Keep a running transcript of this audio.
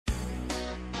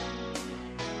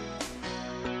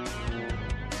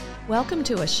Welcome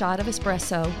to A Shot of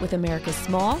Espresso with America's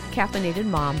small, caffeinated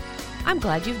mom. I'm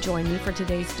glad you've joined me for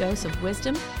today's dose of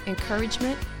wisdom,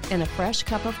 encouragement, and a fresh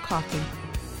cup of coffee.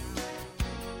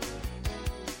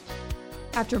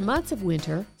 After months of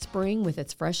winter, spring with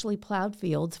its freshly plowed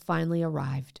fields finally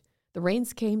arrived. The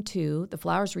rains came too, the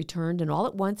flowers returned, and all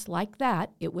at once, like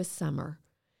that, it was summer.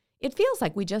 It feels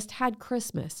like we just had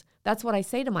Christmas. That's what I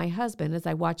say to my husband as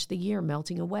I watch the year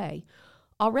melting away.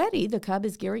 Already, the cub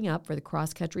is gearing up for the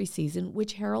cross-country season,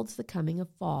 which heralds the coming of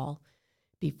fall.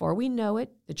 Before we know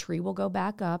it, the tree will go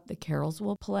back up, the carols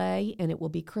will play, and it will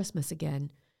be Christmas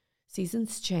again.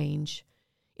 Seasons change.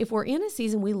 If we're in a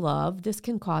season we love, this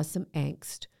can cause some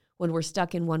angst. When we're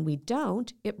stuck in one we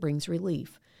don't, it brings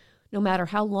relief. No matter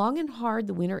how long and hard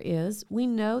the winter is, we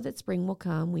know that spring will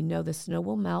come, we know the snow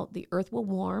will melt, the earth will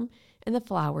warm, and the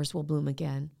flowers will bloom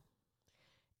again.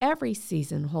 Every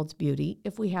season holds beauty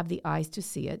if we have the eyes to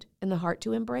see it and the heart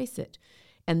to embrace it.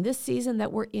 And this season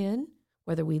that we're in,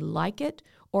 whether we like it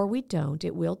or we don't,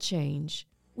 it will change.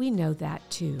 We know that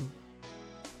too.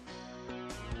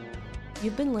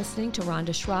 You've been listening to Rhonda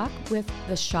Schrock with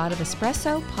the Shot of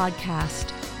Espresso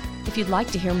podcast. If you'd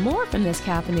like to hear more from this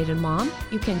caffeinated mom,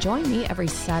 you can join me every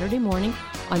Saturday morning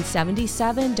on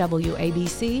 77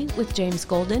 WABC with James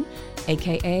Golden,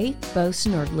 a.k.a. Bo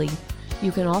Snerdley.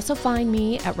 You can also find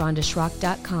me at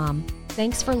rhondaschrock.com.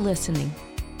 Thanks for listening.